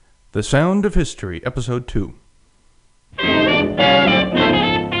The Sound of History, Episode 2.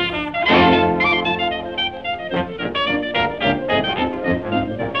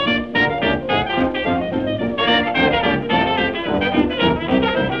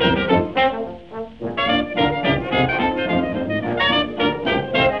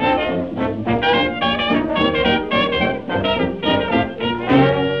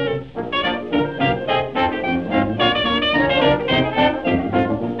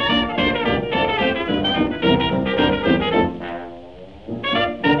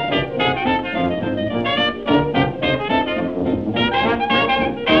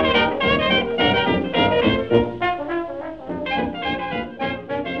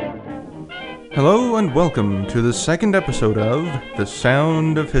 Hello and welcome to the second episode of The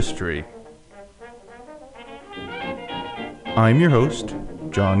Sound of History. I'm your host,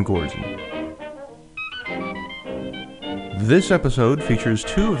 John Gordon. This episode features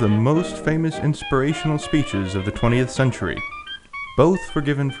two of the most famous inspirational speeches of the 20th century. Both were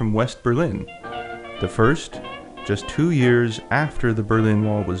given from West Berlin. The first, just 2 years after the Berlin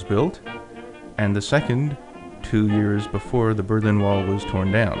Wall was built, and the second, 2 years before the Berlin Wall was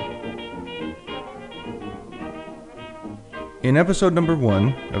torn down. In episode number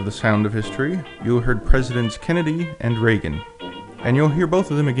 1 of The Sound of History, you heard Presidents Kennedy and Reagan, and you'll hear both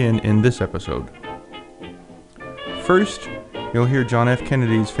of them again in this episode. First, you'll hear John F.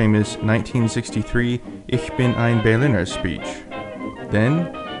 Kennedy's famous 1963 Ich bin ein Berliner speech.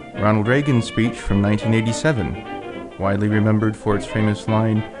 Then, Ronald Reagan's speech from 1987, widely remembered for its famous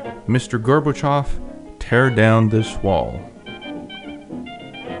line, "Mr. Gorbachev, tear down this wall."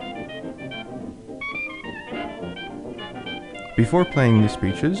 Before playing the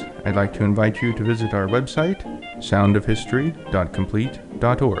speeches, I'd like to invite you to visit our website,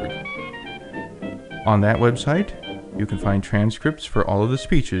 soundofhistory.complete.org. On that website, you can find transcripts for all of the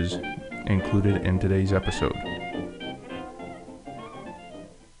speeches included in today's episode.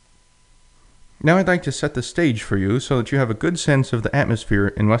 Now I'd like to set the stage for you so that you have a good sense of the atmosphere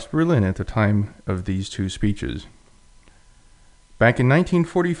in West Berlin at the time of these two speeches. Back in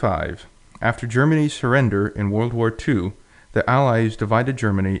 1945, after Germany's surrender in World War II, the Allies divided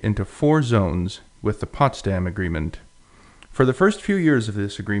Germany into 4 zones with the Potsdam Agreement. For the first few years of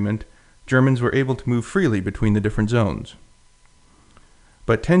this agreement, Germans were able to move freely between the different zones.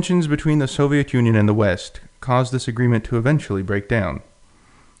 But tensions between the Soviet Union and the West caused this agreement to eventually break down.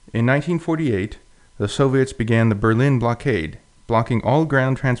 In 1948, the Soviets began the Berlin blockade, blocking all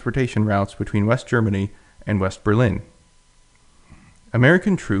ground transportation routes between West Germany and West Berlin.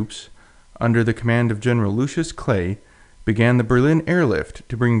 American troops, under the command of General Lucius Clay, began the Berlin Airlift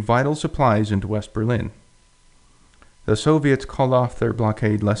to bring vital supplies into West Berlin. The Soviets called off their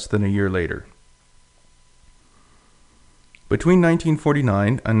blockade less than a year later. Between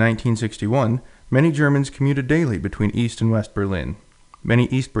 1949 and 1961, many Germans commuted daily between East and West Berlin. Many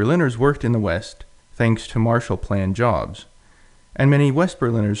East Berliners worked in the West, thanks to Marshall Plan jobs, and many West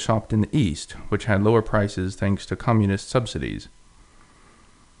Berliners shopped in the East, which had lower prices thanks to communist subsidies.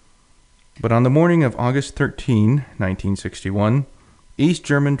 But on the morning of August 13, 1961, East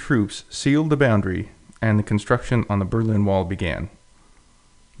German troops sealed the boundary and the construction on the Berlin Wall began.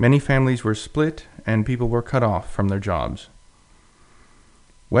 Many families were split and people were cut off from their jobs.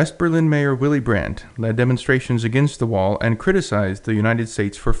 West Berlin Mayor Willy Brandt led demonstrations against the wall and criticized the United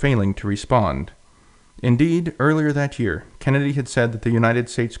States for failing to respond. Indeed, earlier that year, Kennedy had said that the United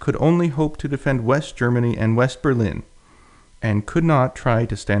States could only hope to defend West Germany and West Berlin, and could not try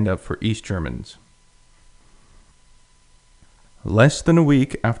to stand up for East Germans. Less than a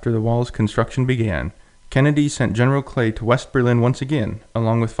week after the wall's construction began, Kennedy sent General Clay to West Berlin once again,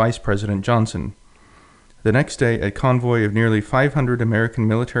 along with Vice President Johnson. The next day, a convoy of nearly 500 American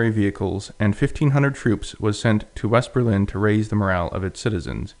military vehicles and 1,500 troops was sent to West Berlin to raise the morale of its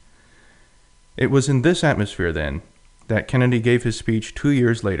citizens. It was in this atmosphere, then, that Kennedy gave his speech 2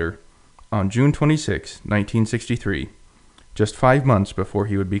 years later, on June 26, 1963, just 5 months before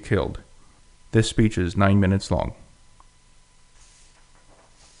he would be killed. This speech is 9 minutes long.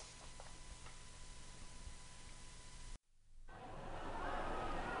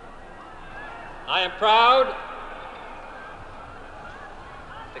 I am proud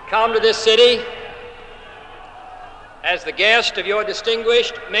to come to this city as the guest of your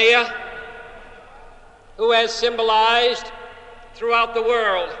distinguished mayor, who has symbolized throughout the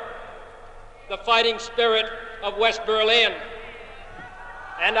world the fighting spirit of West Berlin.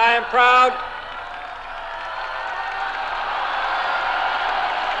 And I am proud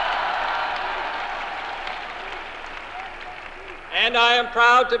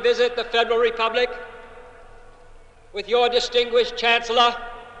to visit the Federal Republic with your distinguished Chancellor,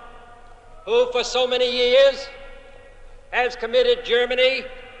 who for so many years has committed Germany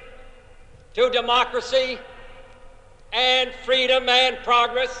to democracy and freedom and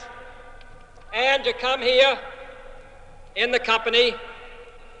progress, and to come here in the company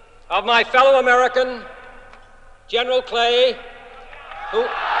of my fellow American, General Clay, who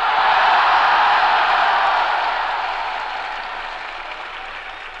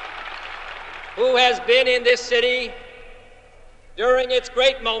has been in this city during its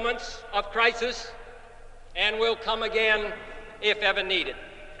great moments of crisis and will come again if ever needed.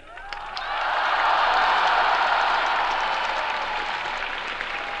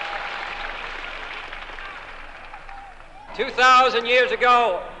 Two thousand years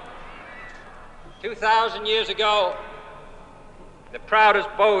ago, the proudest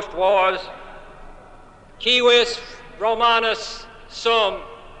boast was Civis Romanus Sum.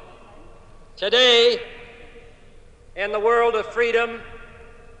 Today, in the world of freedom,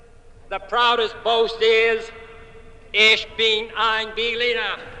 the proudest boast is Ich bin ein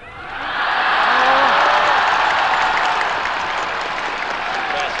Berliner.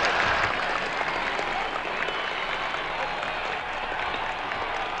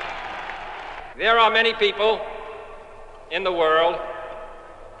 There are many people in the world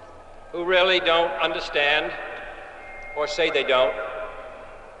who really don't understand, or say they don't,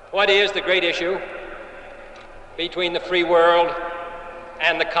 what is the great issue between the free world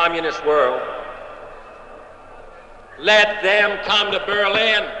and the communist world. Let them come to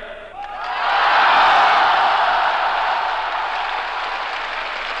Berlin.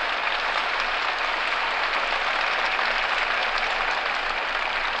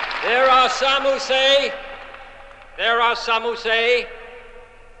 There are some who say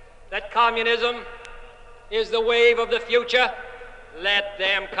that communism is the wave of the future. Let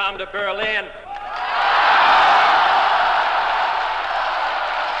them come to Berlin.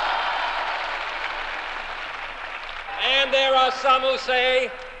 And there are some who say,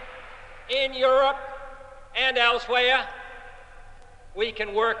 in Europe and elsewhere, we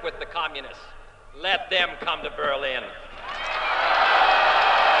can work with the communists. Let them come to Berlin.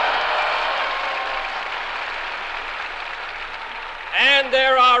 And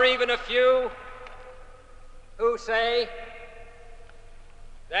there are even a few who say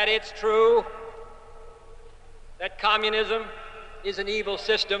that it's true that communism is an evil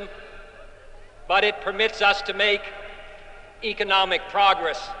system, but it permits us to make economic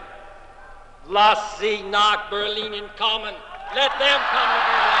progress. Lass sie nach Berlin kommen. Let them come to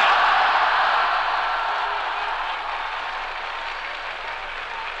Berlin.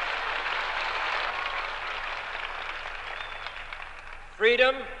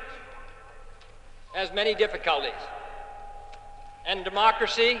 Freedom has many difficulties, and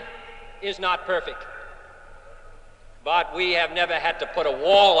democracy is not perfect. But we have never had to put a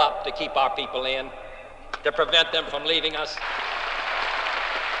wall up to keep our people in, to prevent them from leaving us.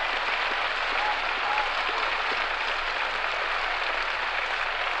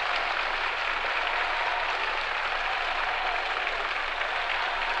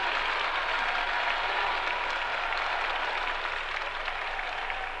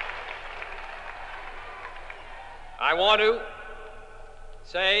 I want to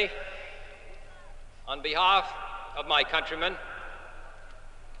say, on behalf of my countrymen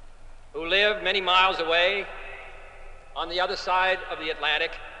who live many miles away on the other side of the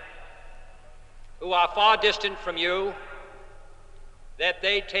Atlantic, who are far distant from you, that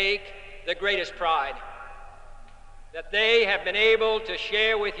they take the greatest pride, that they have been able to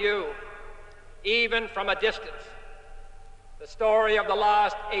share with you, even from a distance, the story of the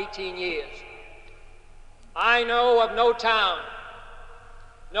last 18 years. I know of no town,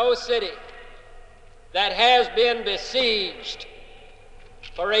 no city that has been besieged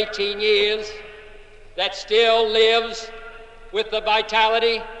for 18 years that still lives with the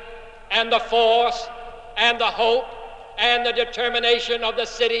vitality and the force and the hope and the determination of the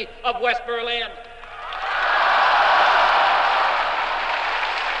city of West Berlin.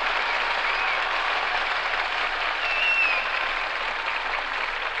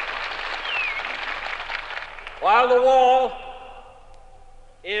 While the wall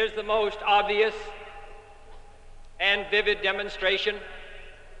is the most obvious and vivid demonstration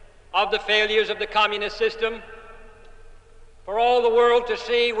of the failures of the communist system, for all the world to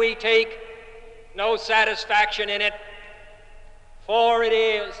see, we take no satisfaction in it, for it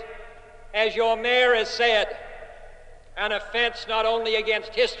is, as your mayor has said, an offense not only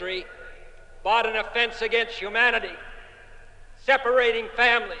against history, but an offense against humanity, separating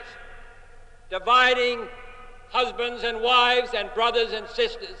families, dividing husbands and wives and brothers and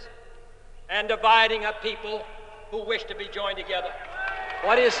sisters, and dividing a people who wish to be joined together.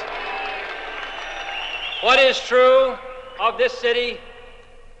 What is What is true of this city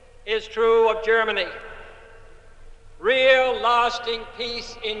is true of Germany. Real, lasting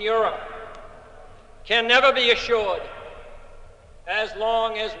peace in Europe can never be assured as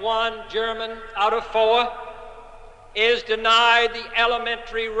long as one German out of 4 is denied the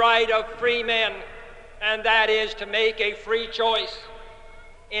elementary right of free men, and that is to make a free choice.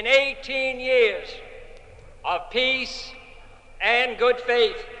 In 18 years of peace and good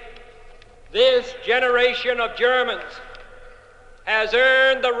faith, this generation of Germans has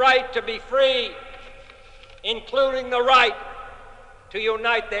earned the right to be free, including the right to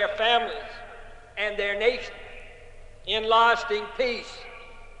unite their families and their nation in lasting peace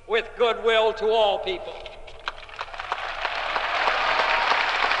with goodwill to all people.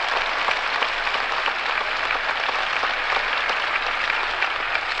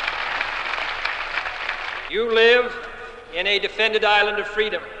 You live in a defended island of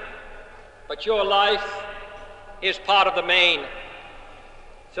freedom, but your life is part of the main.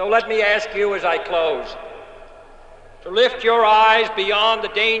 So let me ask you as I close to lift your eyes beyond the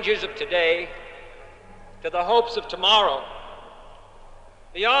dangers of today to the hopes of tomorrow,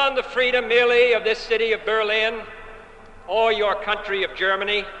 beyond the freedom merely of this city of Berlin or your country of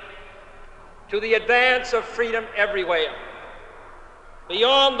Germany, to the advance of freedom everywhere,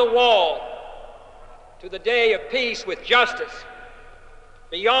 beyond the wall to the day of peace with justice,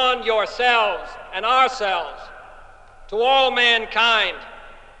 beyond yourselves and ourselves to all mankind.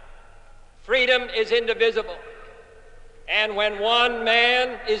 Freedom is indivisible, and when one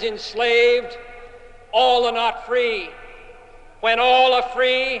man is enslaved, all are not free. When all are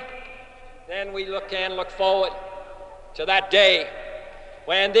free, then we can look forward to that day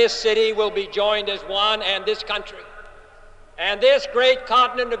when this city will be joined as one, and this country and this great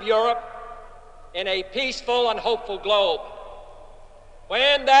continent of Europe in a peaceful and hopeful globe.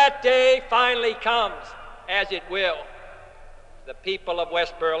 When that day finally comes, as it will, the people of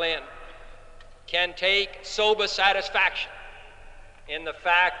West Berlin can take sober satisfaction in the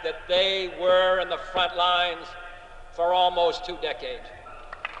fact that they were in the front lines for almost 2 decades.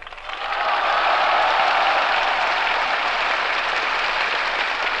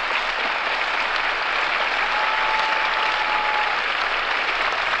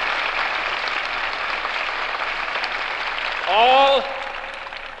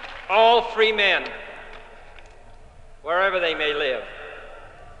 All free men, wherever they may live,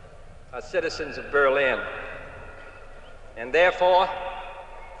 are citizens of Berlin. And therefore,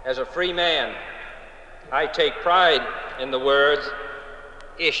 as a free man, I take pride in the words,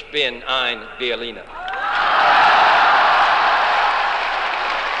 Ich bin ein Berliner.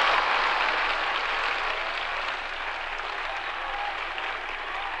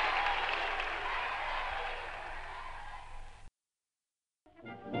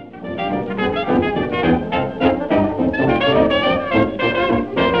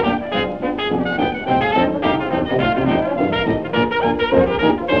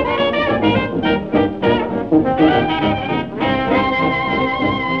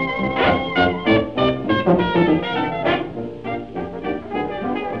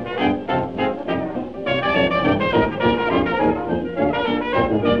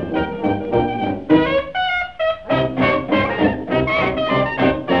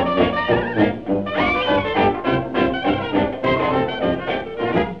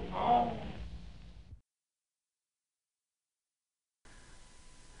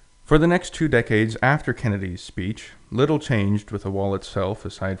 For the next 2 decades after Kennedy's speech, little changed with the wall itself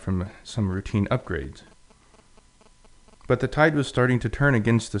aside from some routine upgrades. But the tide was starting to turn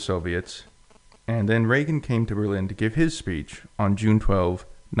against the Soviets, and then Reagan came to Berlin to give his speech on June 12,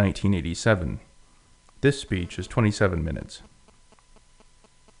 1987. This speech is 27 minutes.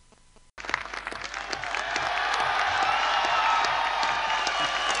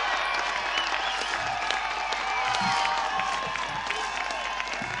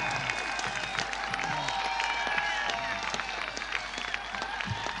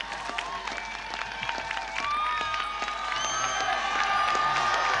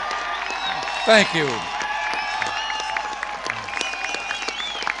 Thank you.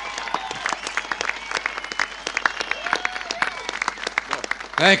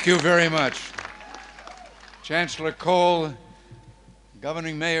 Thank you very much. Chancellor Kohl,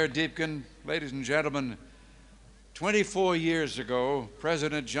 Governing Mayor Deepkin, ladies and gentlemen, 24 years ago,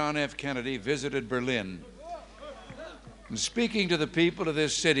 President John F. Kennedy visited Berlin. And speaking to the people of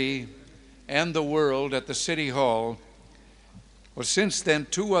this city and the world at the City Hall, well, since then,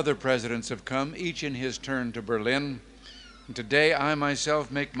 2 other presidents have come, each in his turn to Berlin. And today, I myself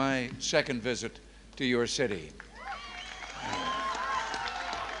make my 2nd visit to your city.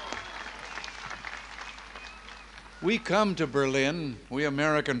 We come to Berlin, we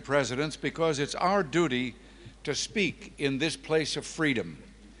American presidents, because it's our duty to speak in this place of freedom.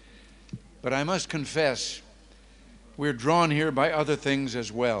 But I must confess, we're drawn here by other things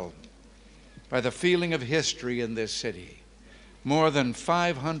as well, by the feeling of history in this city, more than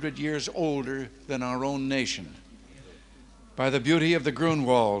 500 years older than our own nation, by the beauty of the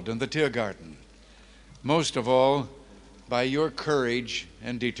Grunwald and the Tiergarten, most of all, by your courage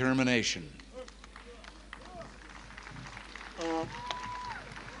and determination.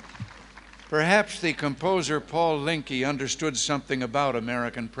 Perhaps the composer Paul Linke understood something about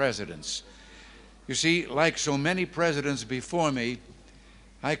American presidents. You see, like so many presidents before me,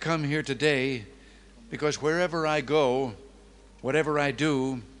 I come here today because wherever I go, whatever I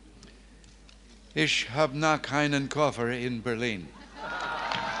do, ich hab noch keinen Koffer in Berlin.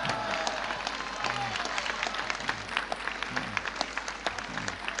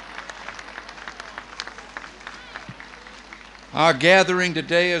 Our gathering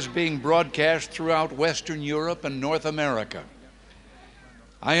today is being broadcast throughout Western Europe and North America.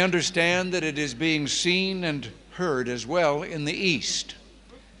 I understand that it is being seen and heard as well in the East.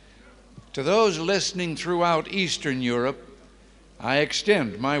 To those listening throughout Eastern Europe, I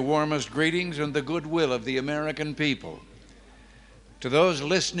extend my warmest greetings and the goodwill of the American people. To those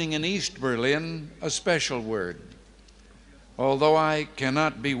listening in East Berlin, a special word. Although I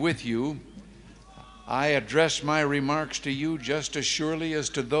cannot be with you, I address my remarks to you just as surely as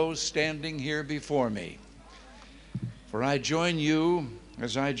to those standing here before me. For I join you,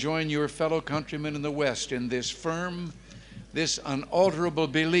 as I join your fellow countrymen in the West, in this firm, this unalterable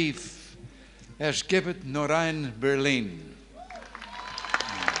belief, es gibt nur ein Berlin.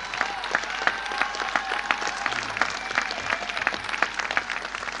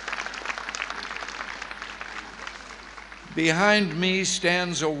 Behind me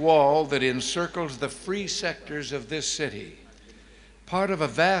stands a wall that encircles the free sectors of this city, part of a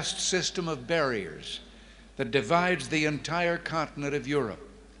vast system of barriers that divides the entire continent of Europe.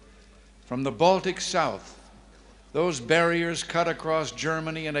 From the Baltic south, those barriers cut across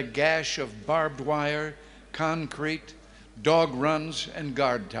Germany in a gash of barbed wire, concrete, dog runs, and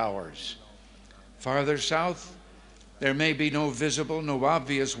guard towers. Farther south, there may be no visible, no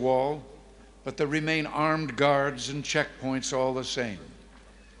obvious wall, but there remain armed guards and checkpoints all the same.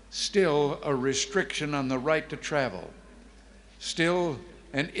 Still a restriction on the right to travel. Still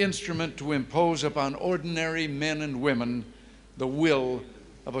an instrument to impose upon ordinary men and women the will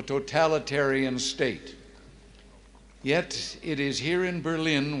of a totalitarian state. Yet it is here in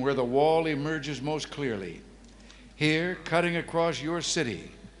Berlin where the wall emerges most clearly. Here, cutting across your city,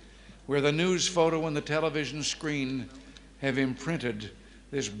 where the news photo and the television screen have imprinted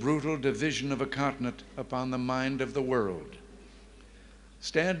this brutal division of a continent upon the mind of the world.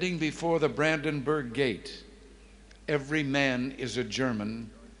 Standing before the Brandenburg Gate, every man is a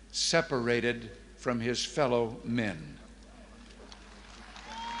German, separated from his fellow men.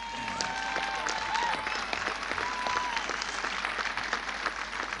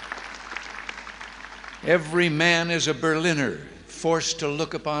 Every man is a Berliner, forced to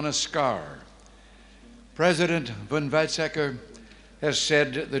look upon a scar. President von Weizsäcker has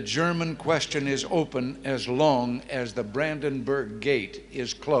said the German question is open as long as the Brandenburg Gate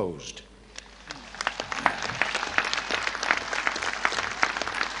is closed.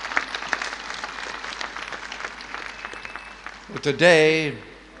 But today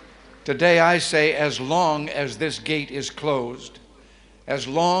I say, as long as this gate is closed, as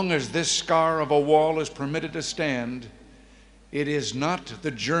long as this scar of a wall is permitted to stand, it is not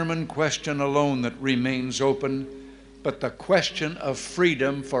the German question alone that remains open, but the question of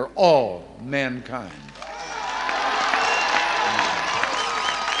freedom for all mankind.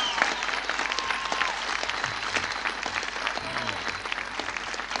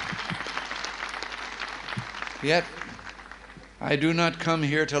 Yet, I do not come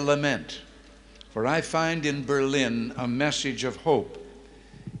here to lament, for I find in Berlin a message of hope,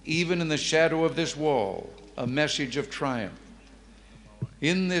 even in the shadow of this wall, a message of triumph.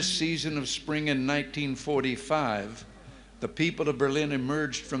 In this season of spring in 1945, the people of Berlin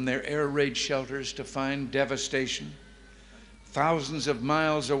emerged from their air raid shelters to find devastation. Thousands of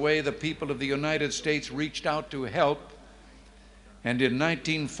miles away, the people of the United States reached out to help. And in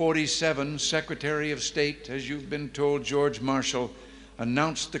 1947, Secretary of State, as you've been told, George Marshall,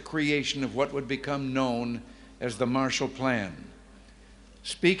 announced the creation of what would become known as the Marshall Plan.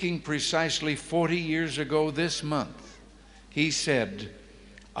 Speaking precisely 40 years ago this month, he said,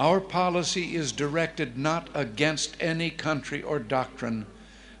 "Our policy is directed not against any country or doctrine,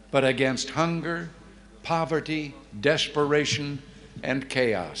 but against hunger, poverty, desperation, and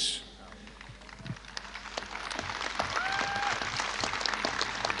chaos."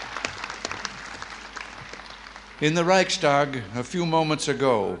 In the Reichstag a few moments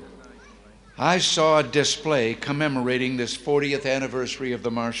ago, I saw a display commemorating this 40th anniversary of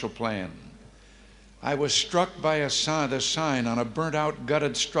the Marshall Plan. I was struck by the sign on a burnt-out,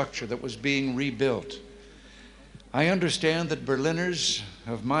 gutted structure that was being rebuilt. I understand that Berliners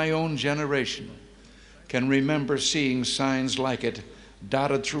of my own generation can remember seeing signs like it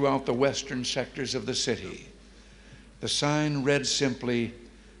dotted throughout the western sectors of the city. The sign read simply,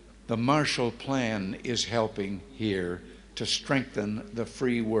 "The Marshall Plan is helping here to strengthen the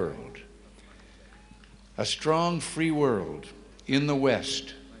free world." A strong free world in the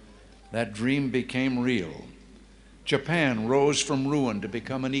West, that dream became real. Japan rose from ruin to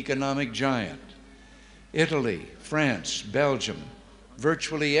become an economic giant. Italy, France, Belgium,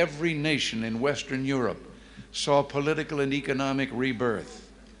 virtually every nation in Western Europe saw political and economic rebirth.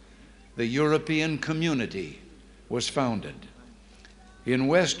 The European Community was founded. In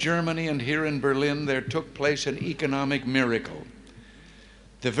West Germany and here in Berlin, there took place an economic miracle.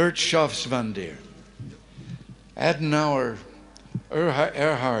 The Wirtschaftswunder. Adenauer,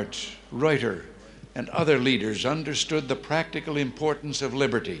 Erhard, Reuter, and other leaders understood the practical importance of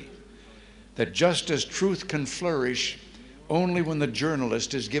liberty, that just as truth can flourish only when the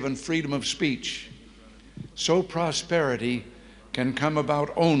journalist is given freedom of speech, so prosperity can come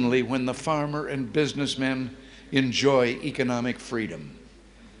about only when the farmer and businessman enjoy economic freedom.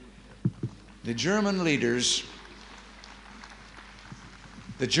 The German leaders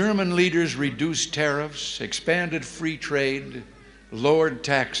reduced tariffs, expanded free trade, lowered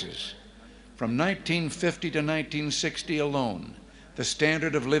taxes. From 1950 to 1960 alone, the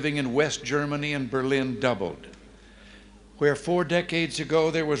standard of living in West Germany and Berlin doubled. Where 4 decades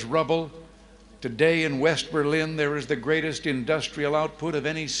ago there was rubble, today in West Berlin there is the greatest industrial output of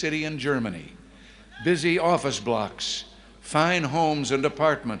any city in Germany. Busy office blocks, fine homes and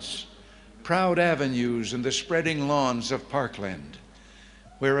apartments, proud avenues and the spreading lawns of parkland.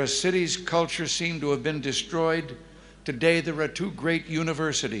 Where a city's culture seemed to have been destroyed, today there are 2 great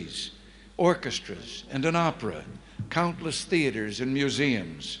universities, orchestras and an opera, countless theaters and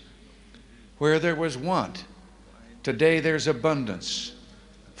museums. Where there was want, today there's abundance,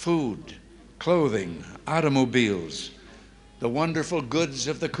 food, clothing, automobiles, the wonderful goods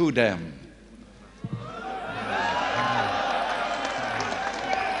of the Kudamm.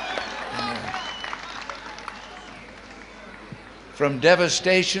 From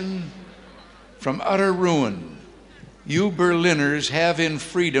devastation, from utter ruin, you Berliners have in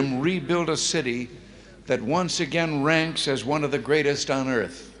freedom rebuilt a city that once again ranks as one of the greatest on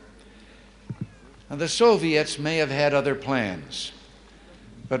earth. And the Soviets may have had other plans,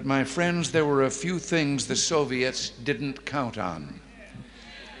 but my friends, there were a few things the Soviets didn't count on.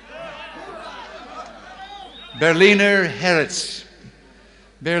 Berliner Herz,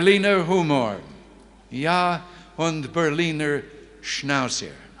 Berliner Humor, ja, und Berliner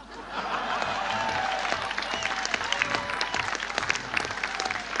Schnauzer.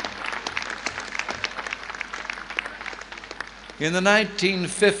 In the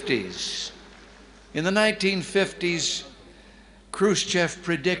 1950s, Khrushchev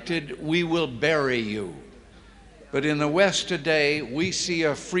predicted, "We will bury you." But in the West today, we see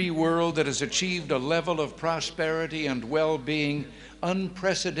a free world that has achieved a level of prosperity and well-being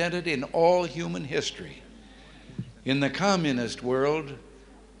unprecedented in all human history. In the communist world,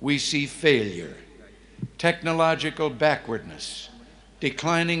 we see failure, technological backwardness,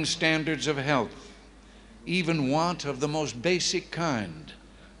 declining standards of health, even want of the most basic kind,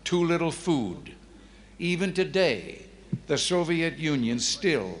 too little food. Even today, the Soviet Union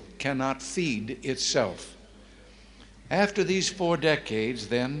still cannot feed itself. After these 4 decades,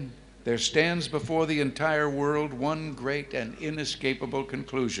 then, there stands before the entire world one great and inescapable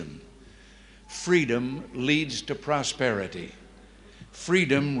conclusion. Freedom leads to prosperity.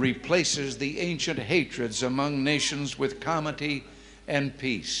 Freedom replaces the ancient hatreds among nations with comity and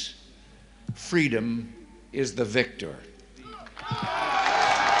peace. Freedom is the victor.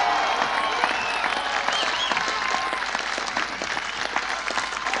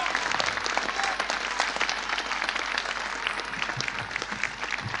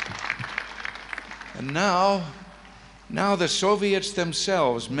 And now the Soviets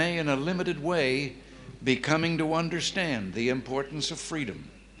themselves may, in a limited way, be coming to understand the importance of freedom.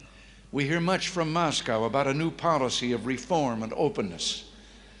 We hear much from Moscow about a new policy of reform and openness.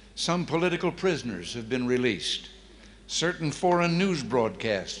 Some political prisoners have been released. Certain foreign news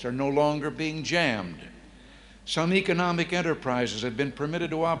broadcasts are no longer being jammed. Some economic enterprises have been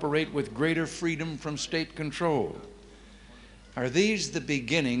permitted to operate with greater freedom from state control. Are these the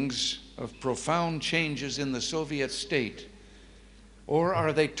beginnings of profound changes in the Soviet state? Or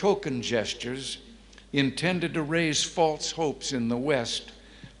are they token gestures intended to raise false hopes in the West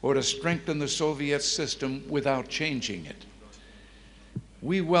or to strengthen the Soviet system without changing it.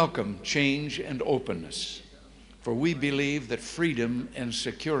 We welcome change and openness, for we believe that freedom and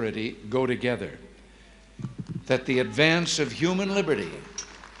security go together, that the advance of human liberty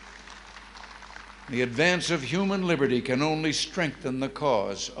can only strengthen the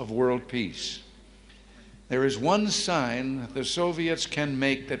cause of world peace. There is one sign the Soviets can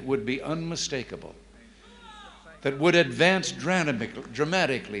make that would be unmistakable, that would advance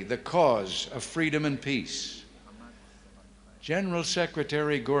dramatically the cause of freedom and peace. General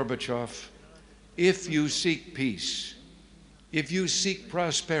Secretary Gorbachev, if you seek peace, if you seek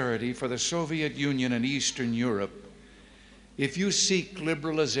prosperity for the Soviet Union and Eastern Europe, if you seek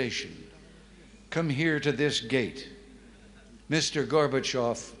liberalization, come here to this gate. Mr.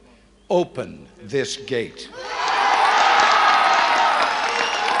 Gorbachev, open this gate.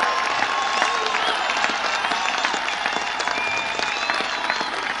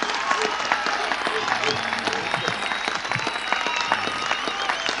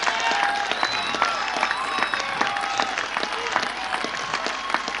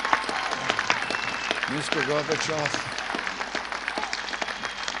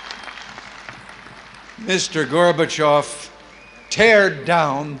 Mr. Gorbachev, tear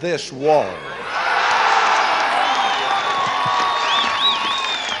down this wall.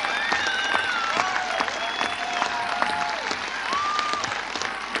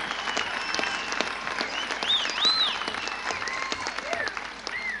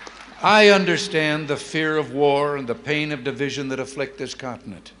 I understand the fear of war and the pain of division that afflict this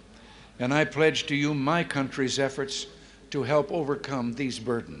continent, and I pledge to you my country's efforts to help overcome these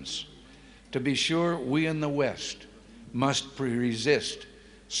burdens. To be sure, we in the West must resist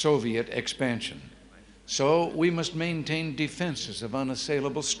Soviet expansion. So we must maintain defenses of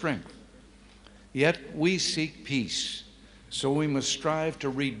unassailable strength. Yet we seek peace, so we must strive to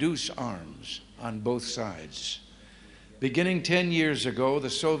reduce arms on both sides. Beginning 10 years ago, the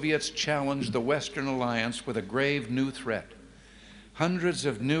Soviets challenged the Western alliance with a grave new threat. Hundreds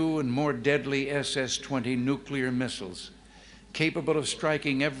of new and more deadly SS-20 nuclear missiles capable of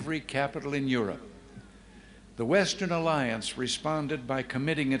striking every capital in Europe. The Western alliance responded by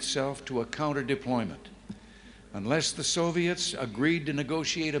committing itself to a counter-deployment. Unless the Soviets agreed to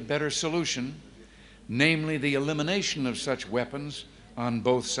negotiate a better solution, namely the elimination of such weapons on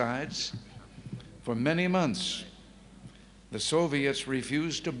both sides, for many months, the Soviets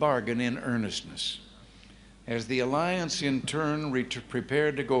refused to bargain in earnestness. As the alliance in turn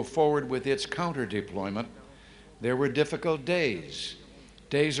prepared to go forward with its counter-deployment, there were difficult days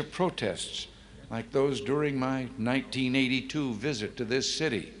of protests like those during my 1982 visit to this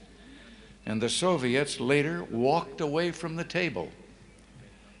city. And the Soviets later walked away from the table.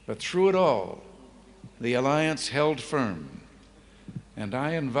 But through it all, the alliance held firm. And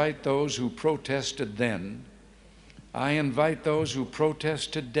I invite those who protested then, I invite those who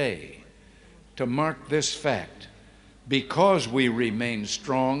protest today to mark this fact. Because we remain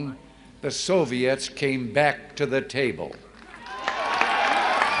strong, the Soviets came back to the table.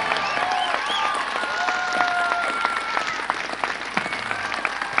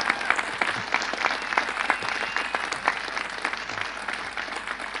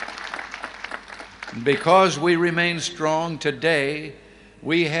 Because we remain strong today,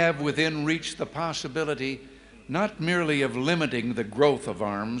 we have within reach the possibility not merely of limiting the growth of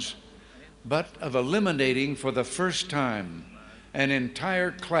arms, but of eliminating for the first time an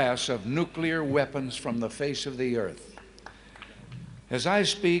entire class of nuclear weapons from the face of the earth. As I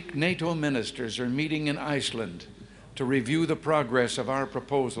speak, NATO ministers are meeting in Iceland to review the progress of our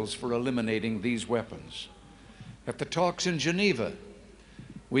proposals for eliminating these weapons. At the talks in Geneva,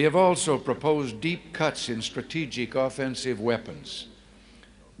 we have also proposed deep cuts in strategic offensive weapons.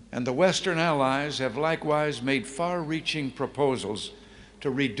 And the Western allies have likewise made far-reaching proposals to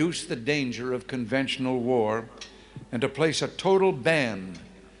reduce the danger of conventional war and to place a total ban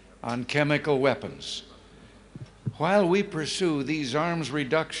on chemical weapons. While we pursue these arms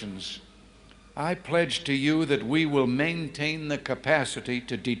reductions, I pledge to you that we will maintain the capacity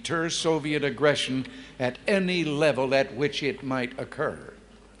to deter Soviet aggression at any level at which it might occur.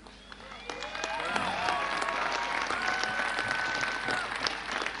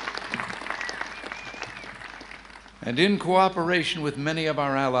 And in cooperation with many of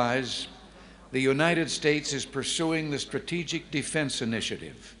our allies, the United States is pursuing the Strategic Defense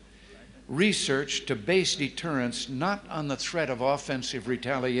Initiative, research to base deterrence not on the threat of offensive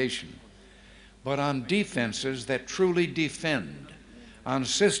retaliation, but on defenses that truly defend, on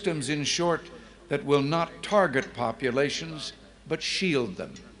systems, in short, that will not target populations, but shield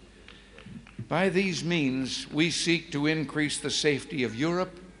them. By these means, we seek to increase the safety of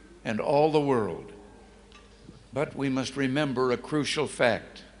Europe and all the world. But we must remember a crucial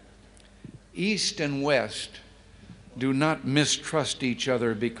fact. East and West do not mistrust each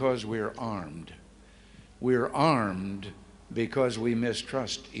other because we're armed. We're armed because we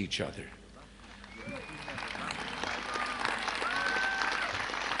mistrust each other.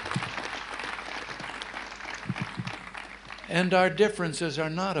 And our differences are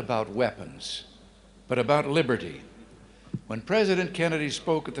not about weapons, but about liberty. When President Kennedy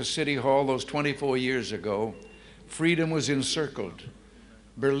spoke at the City Hall those 24 years ago, freedom was encircled.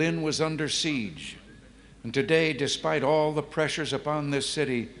 Berlin was under siege. And today, despite all the pressures upon this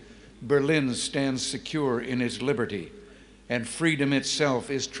city, Berlin stands secure in its liberty, and freedom itself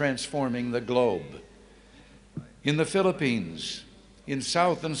is transforming the globe. In the Philippines, in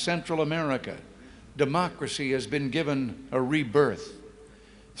South and Central America, democracy has been given a rebirth.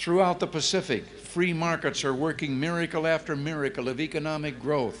 Throughout the Pacific, free markets are working miracle after miracle of economic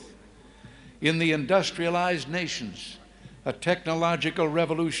growth. In the industrialized nations, a technological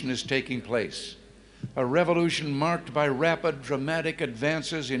revolution is taking place, a revolution marked by rapid, dramatic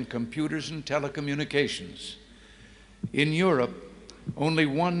advances in computers and telecommunications. In Europe, only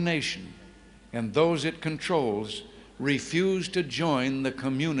one nation, and those it controls, refuse to join the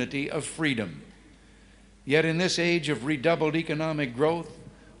community of freedom. Yet in this age of redoubled economic growth,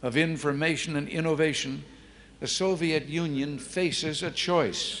 of information and innovation, the Soviet Union faces a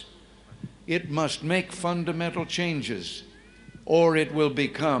choice. It must make fundamental changes, or it will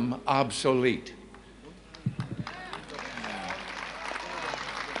become obsolete.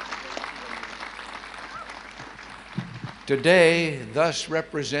 Today, thus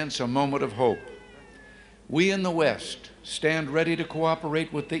represents a moment of hope. We in the West stand ready to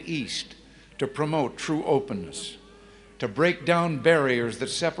cooperate with the East to promote true openness, to break down barriers that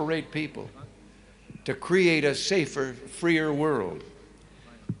separate people, to create a safer, freer world.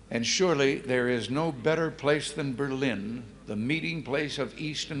 And surely there is no better place than Berlin, the meeting place of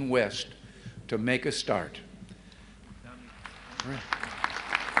East and West, to make a start.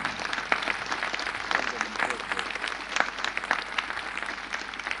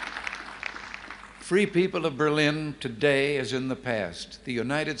 Free people of Berlin, today as in the past, the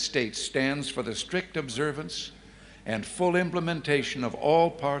United States stands for the strict observance and full implementation of all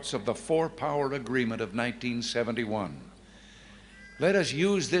parts of the Four-Power Agreement of 1971. Let us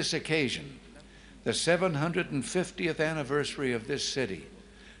use this occasion, the 750th anniversary of this city,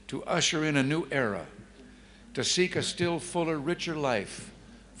 to usher in a new era, to seek a still fuller, richer life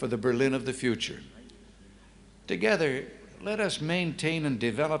for the Berlin of the future. Together, let us maintain and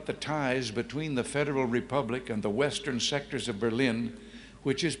develop the ties between the Federal Republic and the western sectors of Berlin,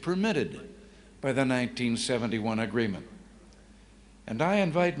 which is permitted by the 1971 agreement. And I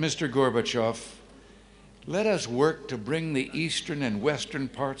invite Mr. Gorbachev, let us work to bring the eastern and western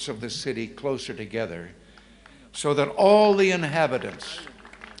parts of the city closer together so that all the inhabitants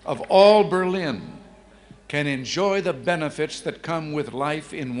of all Berlin can enjoy the benefits that come with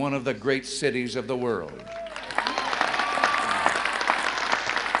life in one of the great cities of the world.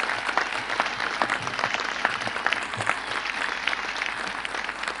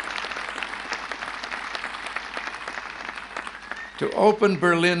 To open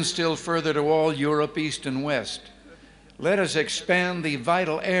Berlin still further to all Europe, East and West, let us expand the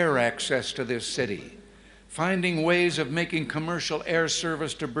vital air access to this city, finding ways of making commercial air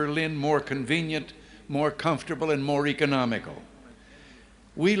service to Berlin more convenient, more comfortable, and more economical.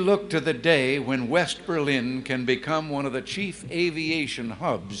 We look to the day when West Berlin can become one of the chief aviation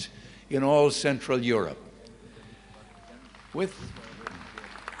hubs in all Central Europe. With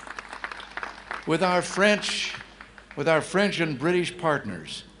our French and British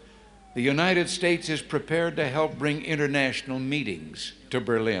partners, the United States is prepared to help bring international meetings to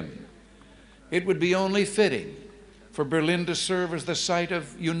Berlin. It would be only fitting for Berlin to serve as the site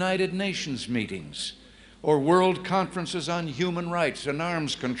of United Nations meetings, or world conferences on human rights and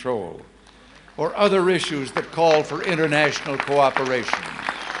arms control, or other issues that call for international cooperation.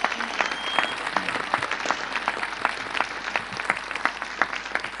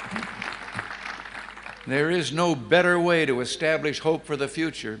 There is no better way to establish hope for the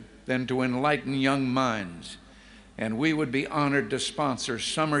future than to enlighten young minds, and we would be honored to sponsor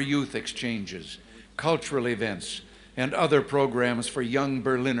summer youth exchanges, cultural events, and other programs for young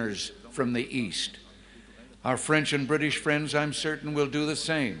Berliners from the East. Our French and British friends, I'm certain, will do the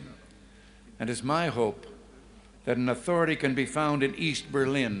same. And it's my hope that an authority can be found in East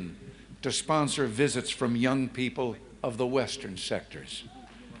Berlin to sponsor visits from young people of the Western sectors.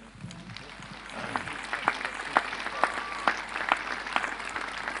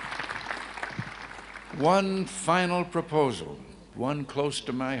 One final proposal, one close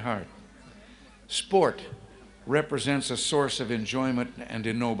to my heart. Sport represents a source of enjoyment and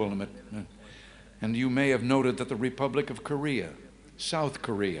ennoblement. And you may have noted that the Republic of Korea, South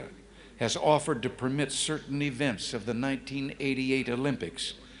Korea, has offered to permit certain events of the 1988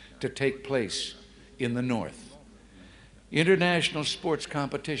 Olympics to take place in the North. International sports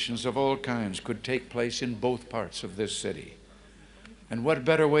competitions of all kinds could take place in both parts of this city. And what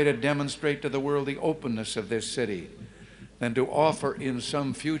better way to demonstrate to the world the openness of this city than to offer in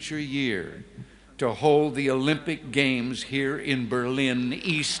some future year to hold the Olympic Games here in Berlin,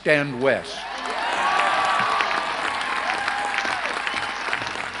 East and West.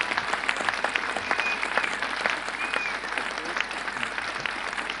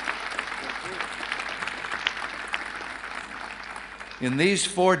 In these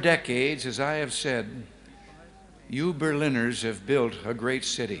 4 decades, as I have said, you Berliners have built a great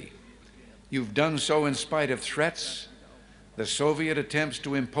city. You've done so in spite of threats, the Soviet attempts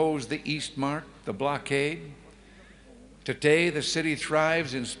to impose the Eastmark, the blockade. Today, the city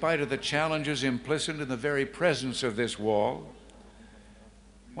thrives in spite of the challenges implicit in the very presence of this wall.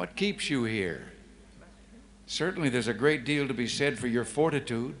 What keeps you here? Certainly, there's a great deal to be said for your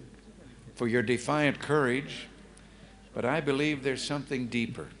fortitude, for your defiant courage, but I believe there's something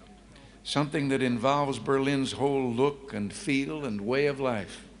deeper, something that involves Berlin's whole look and feel and way of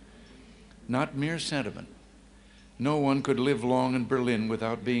life, not mere sentiment. No one could live long in Berlin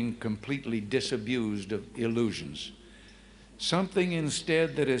without being completely disabused of illusions. Something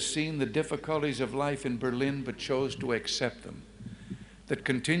instead that has seen the difficulties of life in Berlin but chose to accept them, that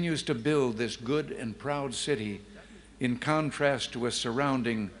continues to build this good and proud city in contrast to a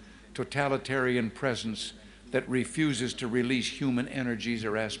surrounding totalitarian presence that refuses to release human energies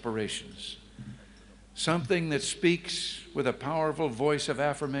or aspirations. Something that speaks with a powerful voice of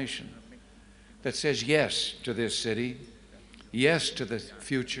affirmation, that says yes to this city, yes to the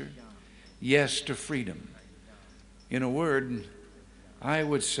future, yes to freedom. In a word, I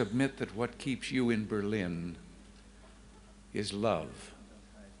would submit that what keeps you in Berlin is love.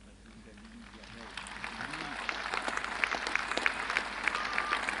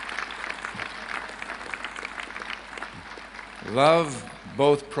 Love,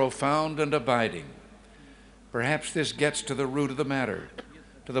 both profound and abiding. Perhaps this gets to the root of the matter,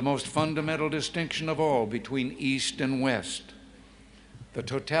 to the most fundamental distinction of all between East and West. The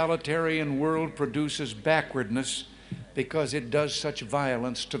totalitarian world produces backwardness because it does such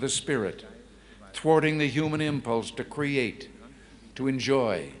violence to the spirit, thwarting the human impulse to create, to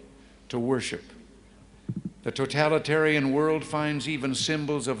enjoy, to worship. The totalitarian world finds even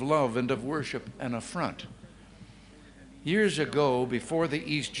symbols of love and of worship an affront. Years ago, before the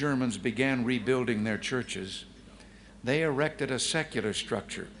East Germans began rebuilding their churches, they erected a secular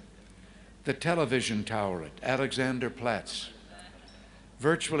structure, the television tower at Alexanderplatz.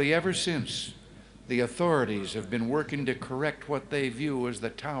 Virtually ever since, the authorities have been working to correct what they view as the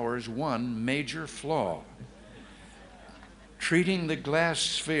tower's one major flaw, treating the glass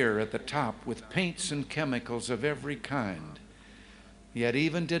sphere at the top with paints and chemicals of every kind. Yet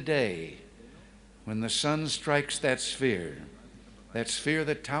even today, when the sun strikes that sphere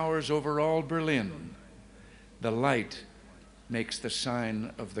that towers over all Berlin, the light makes the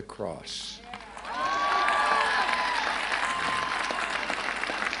sign of the cross.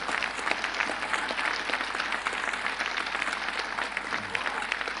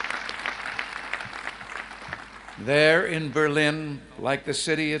 There in Berlin, like the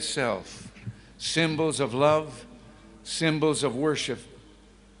city itself, symbols of love, symbols of worship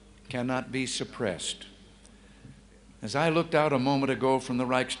cannot be suppressed. As I looked out a moment ago from the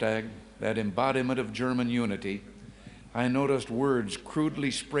Reichstag, that embodiment of German unity, I noticed words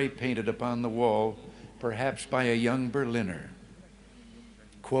crudely spray painted upon the wall, perhaps by a young Berliner.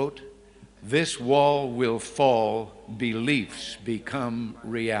 Quote, "This wall will fall, beliefs become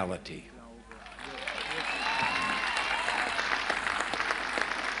reality."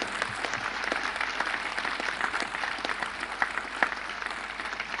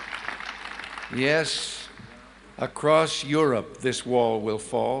 Yes, across Europe this wall will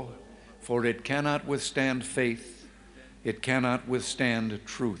fall, for it cannot withstand faith, it cannot withstand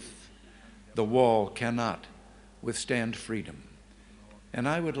truth. The wall cannot withstand freedom. And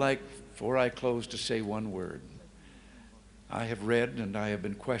I would like, before I close, to say one word. I have read and I have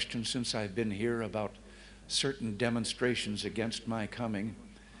been questioned since I've been here about certain demonstrations against my coming.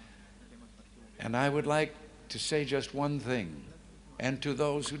 And I would like to say just one thing, and to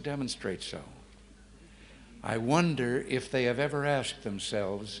those who demonstrate so. I wonder if they have ever asked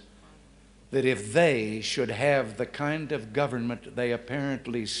themselves that if they should have the kind of government they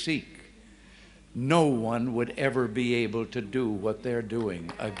apparently seek, no one would ever be able to do what they're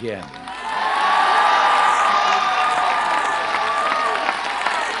doing again.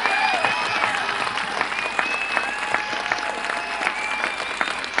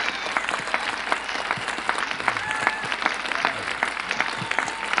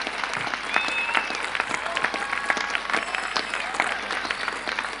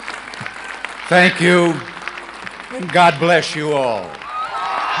 Thank you, and God bless you all.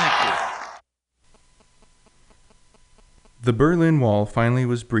 Thank you. The Berlin Wall finally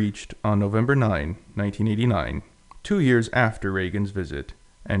was breached on November 9, 1989, 2 years after Reagan's visit,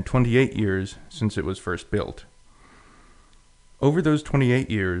 and 28 years since it was first built. Over those 28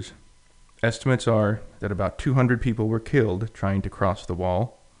 years, estimates are that about 200 people were killed trying to cross the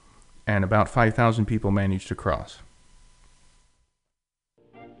wall, and about 5,000 people managed to cross.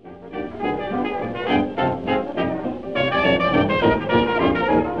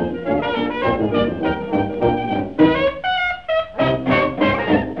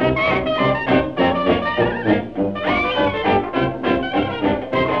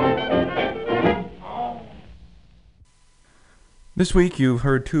 This week you've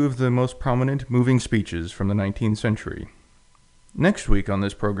heard two of the most prominent moving speeches from the 19th century. Next week on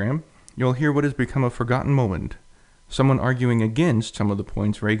this program, you'll hear what has become a forgotten moment, someone arguing against some of the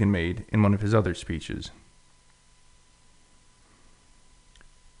points Reagan made in one of his other speeches.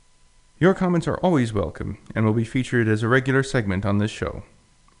 Your comments are always welcome and will be featured as a regular segment on this show.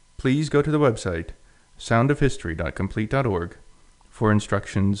 Please go to the website soundofhistory.complete.org for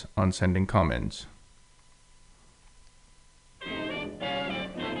instructions on sending comments.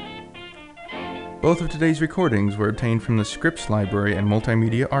 Both of today's recordings were obtained from the Scripps Library and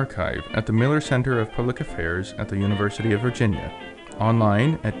Multimedia Archive at the Miller Center of Public Affairs at the University of Virginia,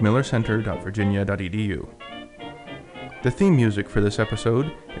 online at millercenter.virginia.edu. The theme music for this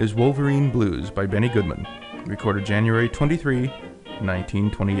episode is Wolverine Blues by Benny Goodman, recorded January 23,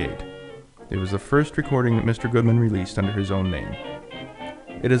 1928. It was the first recording that Mr. Goodman released under his own name.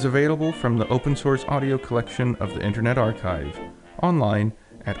 It is available from the open source audio collection of the Internet Archive, online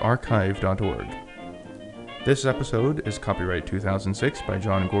at archive.org. This episode is copyright 2006 by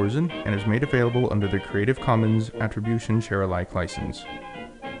John Gorzin and is made available under the Creative Commons Attribution Share Alike license.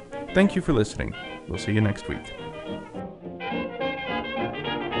 Thank you for listening. We'll see you next week.